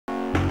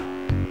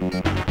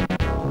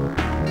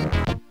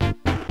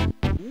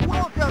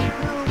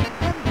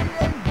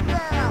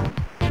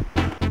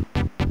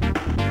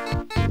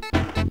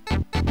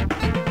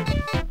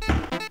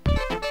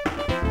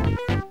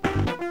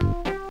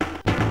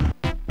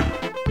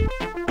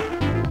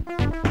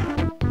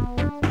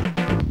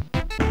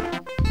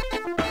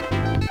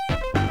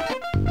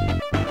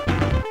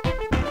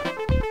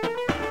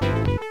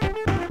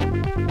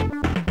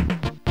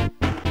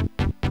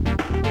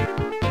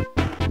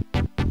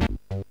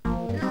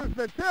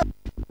the tip.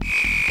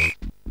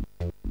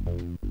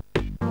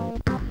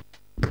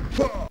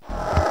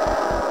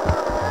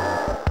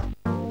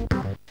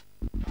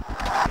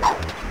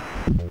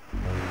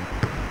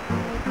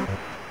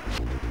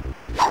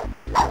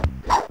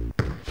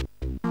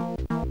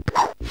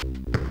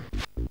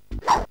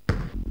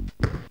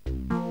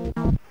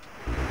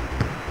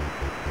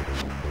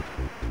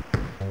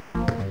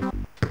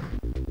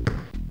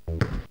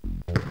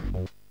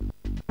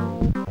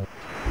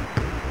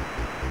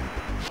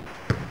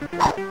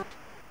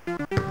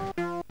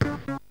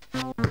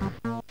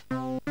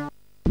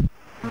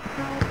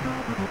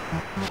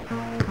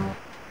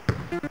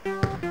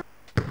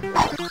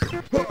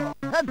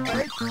 Head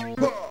fake.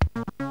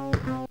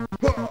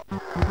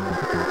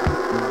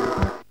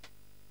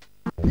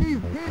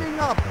 He's heating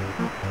up.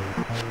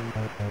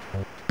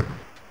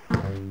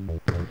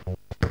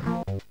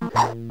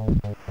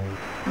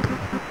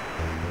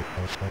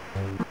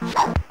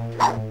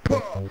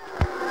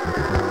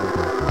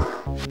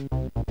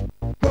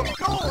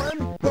 Going.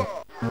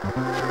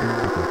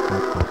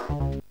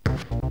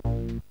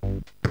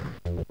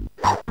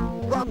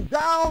 From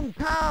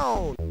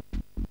downtown.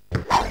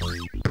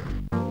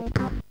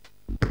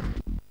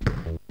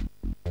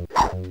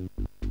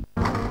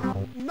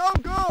 No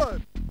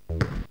good.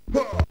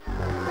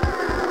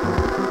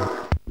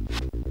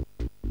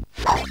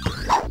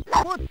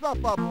 Puts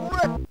up a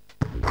brick.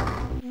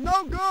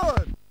 No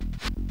good.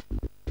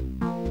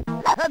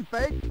 Head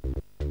fake.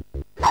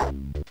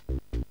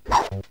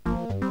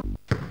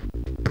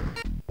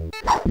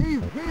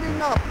 He's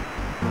heating up.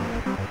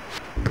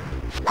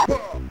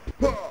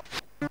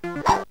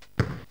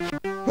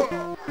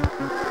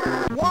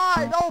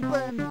 Wide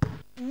open.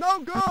 No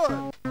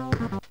good.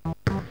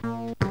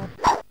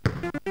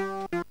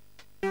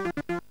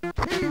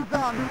 He's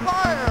on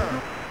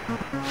fire.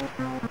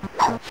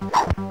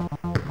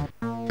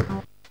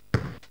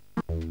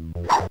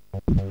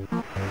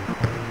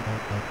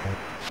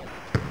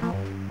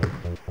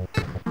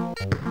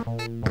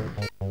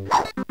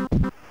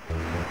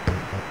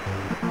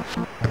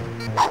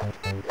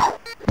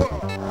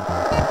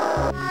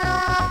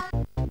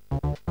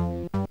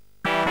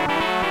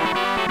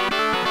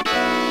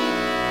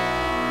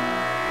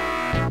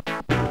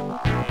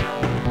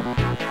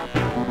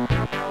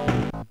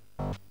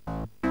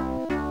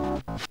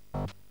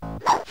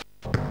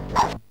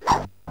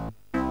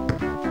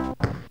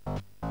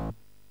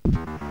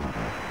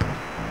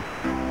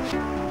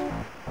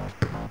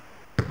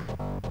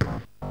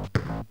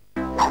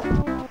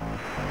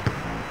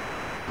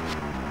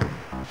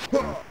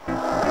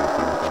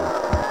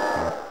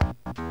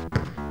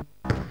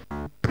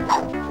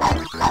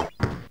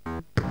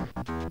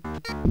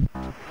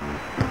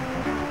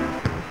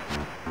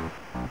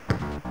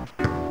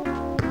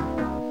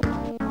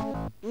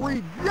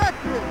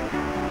 Rejected!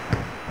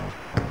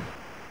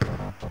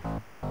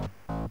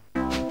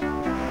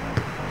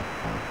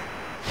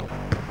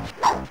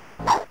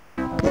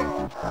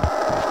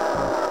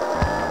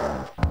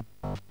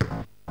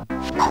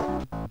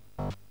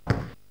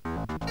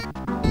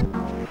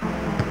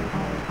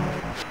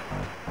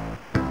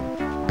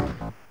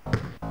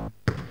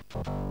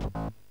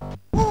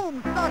 Boom!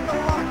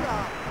 Shakalaka!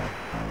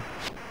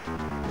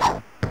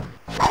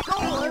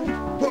 Going!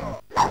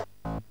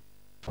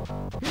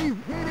 He's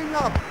heating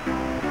up!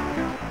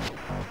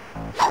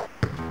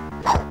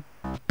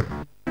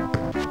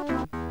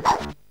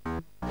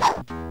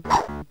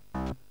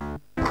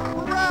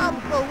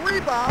 Grabs the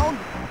rebound!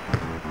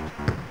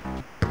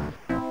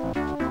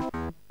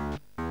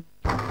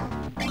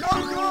 No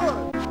good!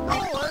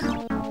 Going!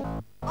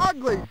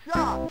 Ugly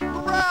shot!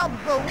 Grabs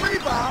the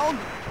rebound!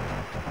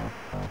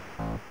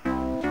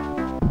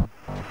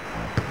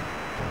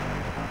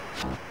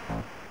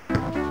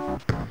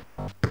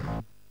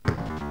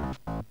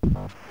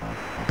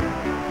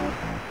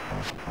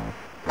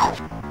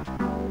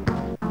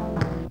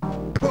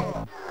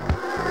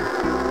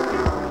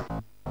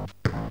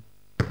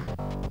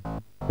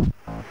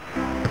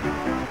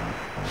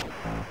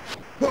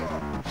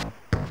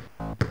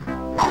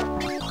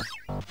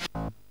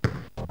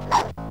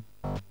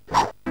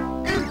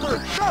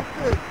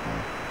 Intercepted!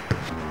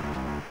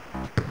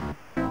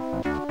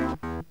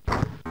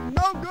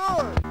 No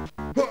good!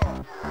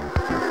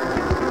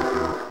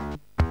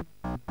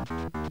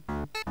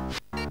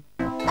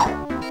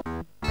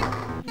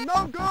 No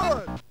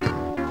good!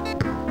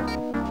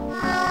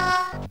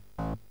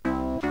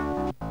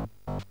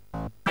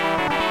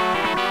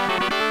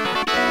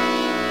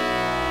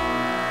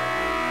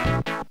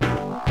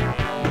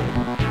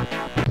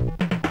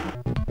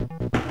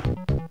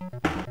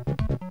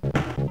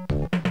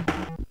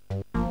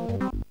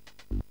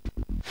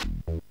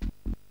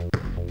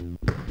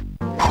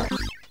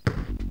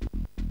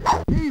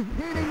 He's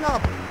heating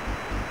up!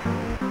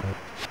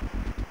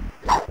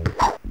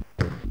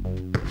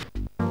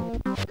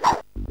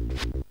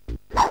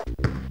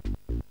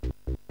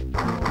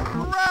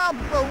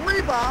 Grabs the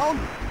rebound!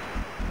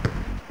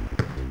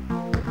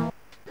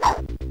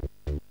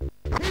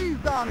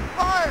 He's on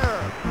fire!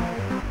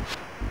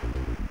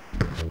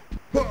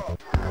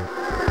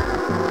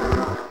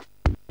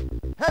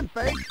 Head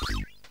fake.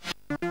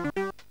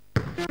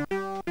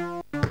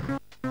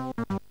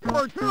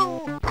 Number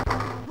 2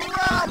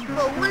 grabs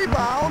the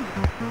rebound.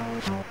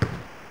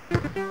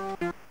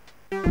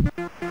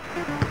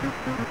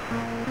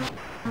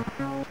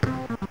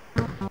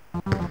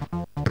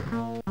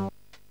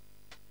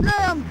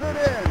 Jams it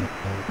in.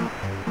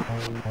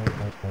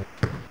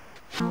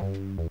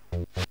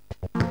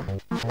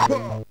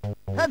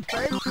 Head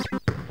fake.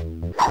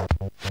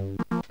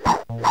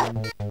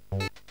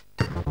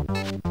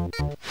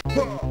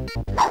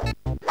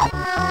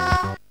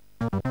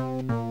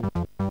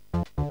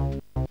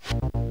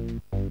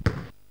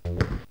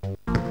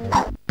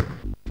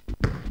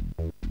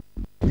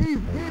 He's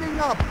heating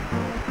up.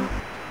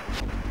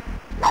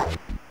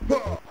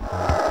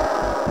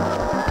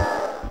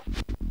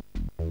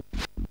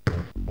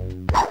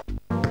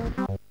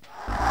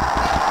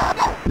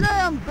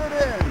 Jams it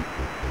in.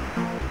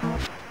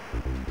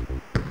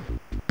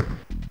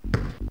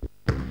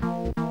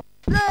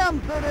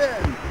 Jams it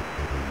in.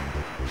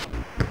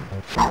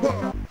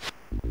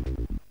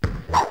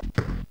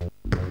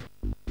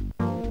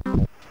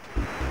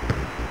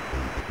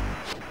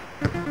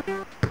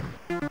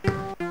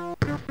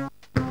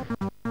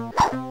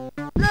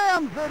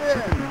 Jams it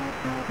in.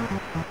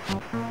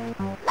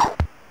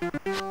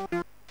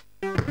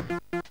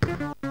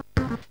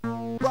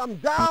 From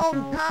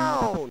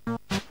downtown.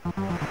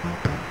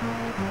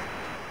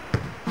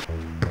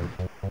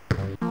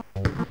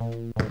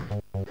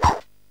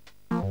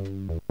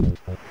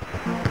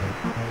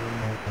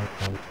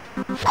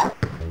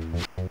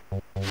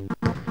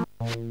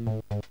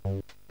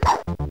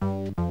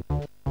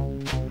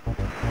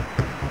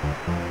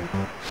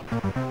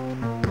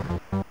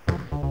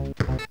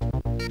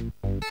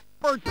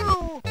 Number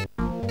 2,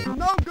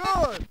 no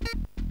good.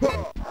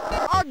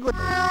 Ugly.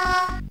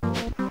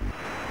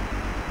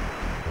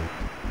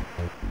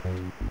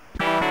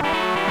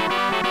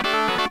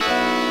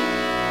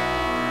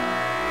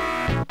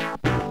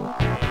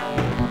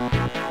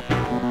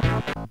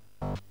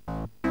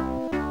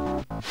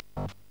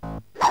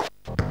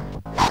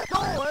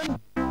 Stolen.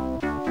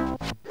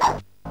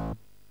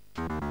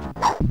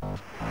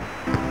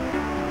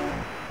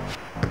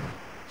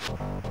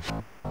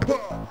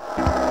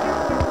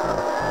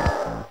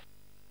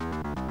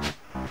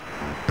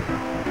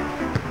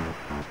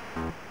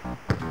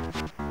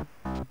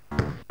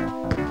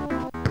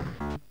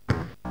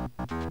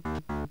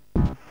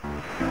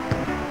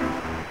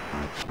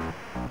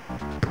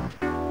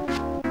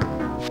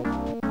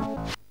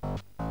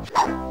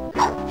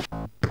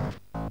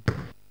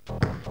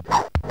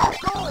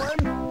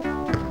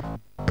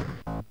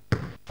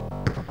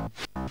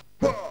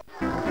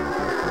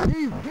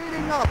 He's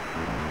heating up.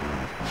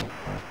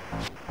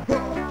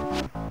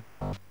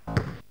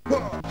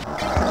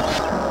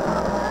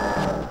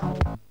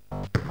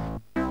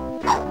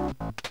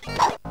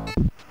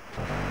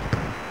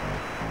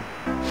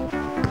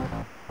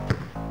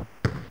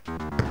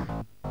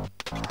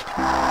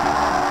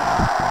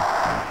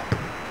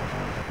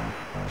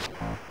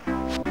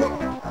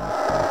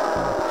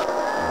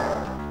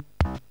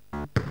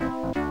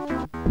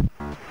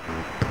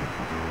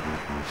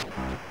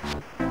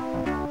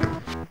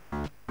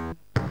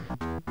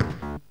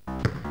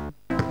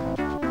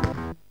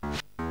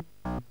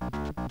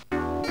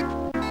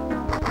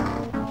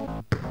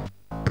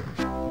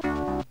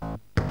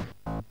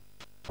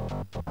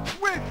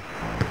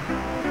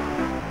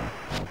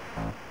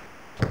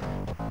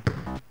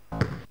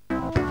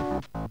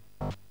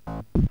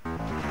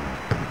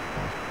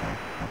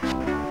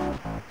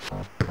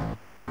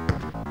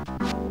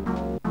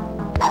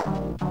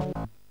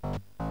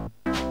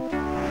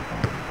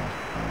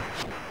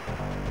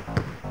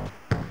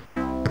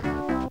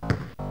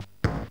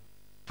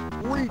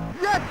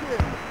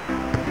 Rejected!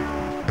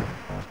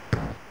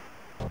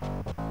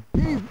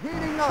 He's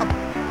heating up!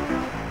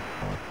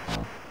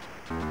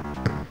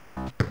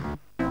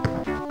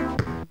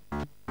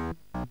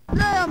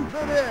 Jams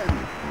it in!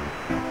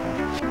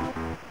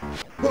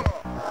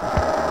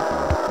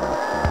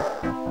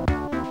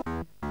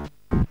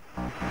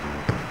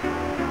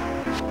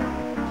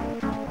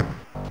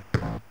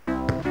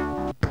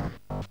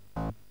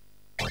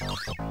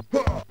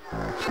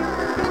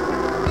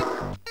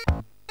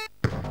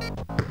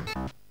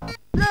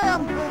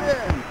 Jams it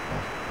in!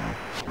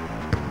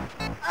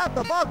 At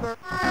the buzzer!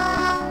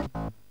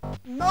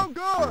 No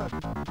good!